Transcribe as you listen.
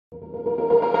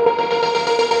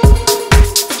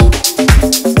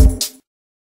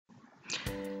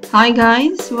Hi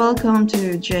guys, welcome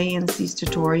to JNC's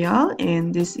tutorial,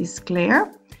 and this is Claire,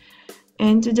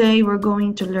 and today we're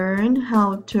going to learn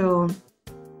how to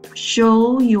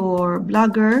show your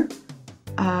Blogger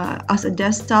as a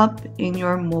desktop in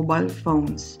your mobile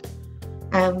phones.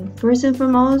 First and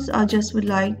foremost, I just would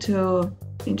like to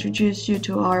introduce you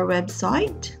to our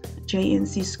website,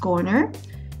 JNC's Corner,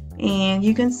 and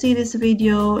you can see this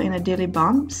video in a daily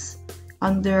bumps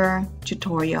under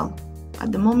tutorial.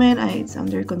 At the moment it's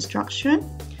under construction,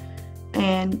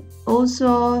 and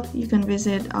also you can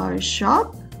visit our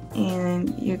shop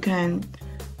and you can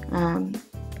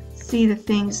see the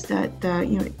things that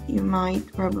you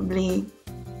might probably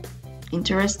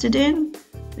interested in.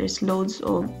 There's loads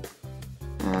of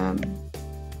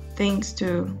things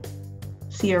to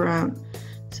see around,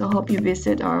 so hope you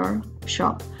visit our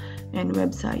shop and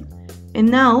website.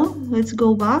 And now let's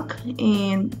go back,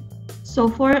 and so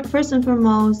first and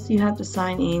foremost, you have to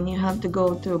sign in. You have to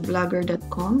go to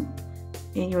blogger.com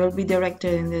and you will be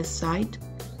directed in this site.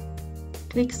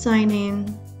 Click sign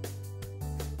in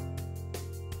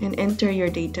and enter your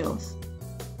details.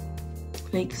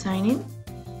 Click sign in.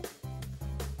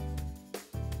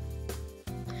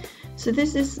 So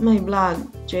this is my blog,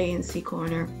 JNC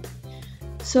Corner.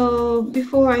 So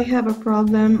before, I have a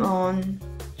problem on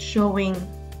showing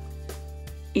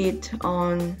it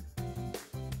on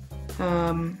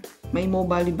my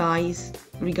mobile device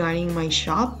regarding my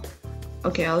shop.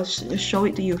 Okay, I'll show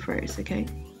it to you first. Okay,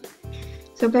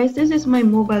 so guys, this is my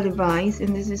mobile device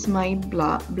and this is my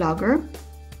Blogger,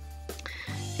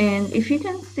 and if you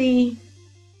can see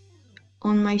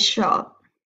on my shop,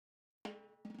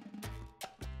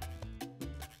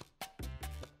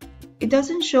 it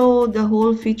doesn't show the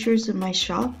whole features of my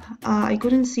shop. I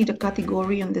couldn't see the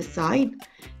category on the side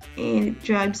and it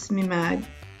drives me mad.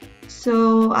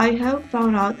 So I have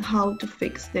found out how to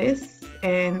fix this,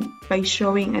 and by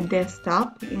showing a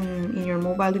desktop in your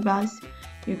mobile device,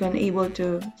 you can able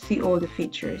to see all the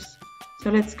features.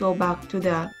 So let's go back to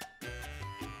the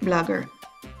Blogger.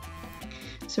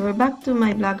 So we're back to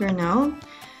my Blogger now.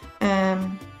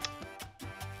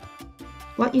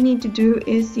 What you need to do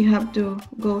is you have to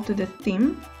go to the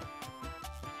theme,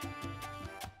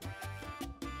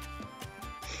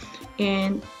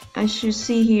 and as you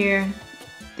see here,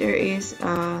 there is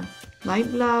a live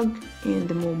blog and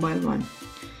the mobile one.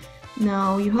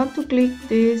 Now you have to click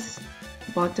this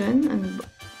button and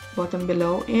button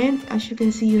below, and as you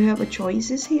can see, you have a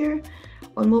choices here.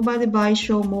 On mobile device,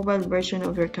 show mobile version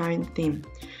of your current theme.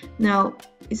 Now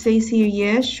it says here,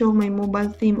 yes, show my mobile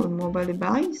theme on mobile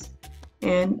device,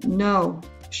 and no,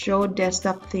 show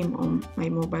desktop theme on my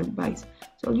mobile device.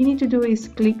 So all you need to do is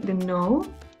click the no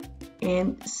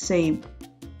and save.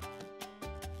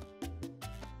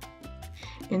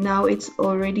 And now it's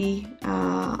already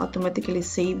automatically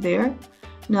saved there.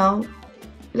 Now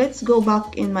let's go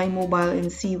back in my mobile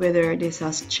and see whether this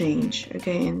has changed,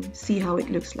 okay, and see how it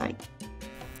looks like.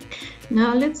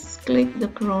 Now let's click the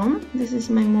Chrome. This is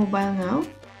my mobile now.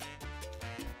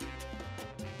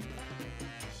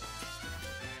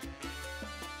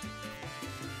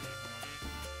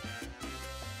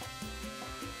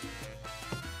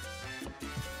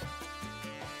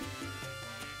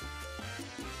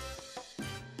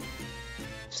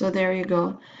 So there you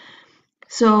go.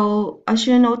 So as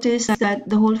you notice that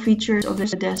the whole features of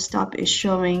this desktop is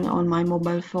showing on my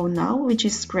mobile phone now, which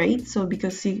is great. So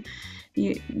because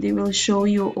they will show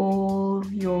you all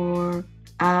your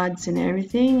ads and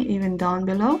everything, even down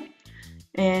below.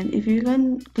 And if you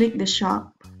can click the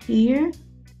shop here,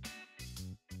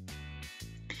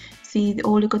 see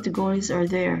all the categories are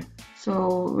there,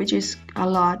 so which is a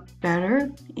lot better,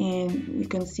 and you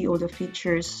can see all the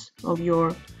features of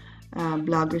your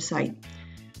Blogger site.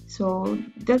 So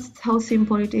that's how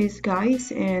simple it is,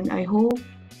 guys, and I hope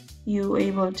you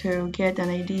able to get an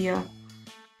idea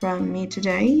from me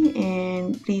today.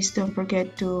 And please don't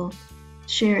forget to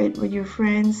share it with your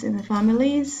friends and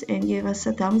families and give us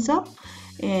a thumbs up,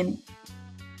 and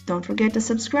don't forget to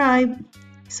subscribe.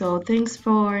 So thanks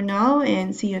for now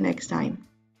and see you next time.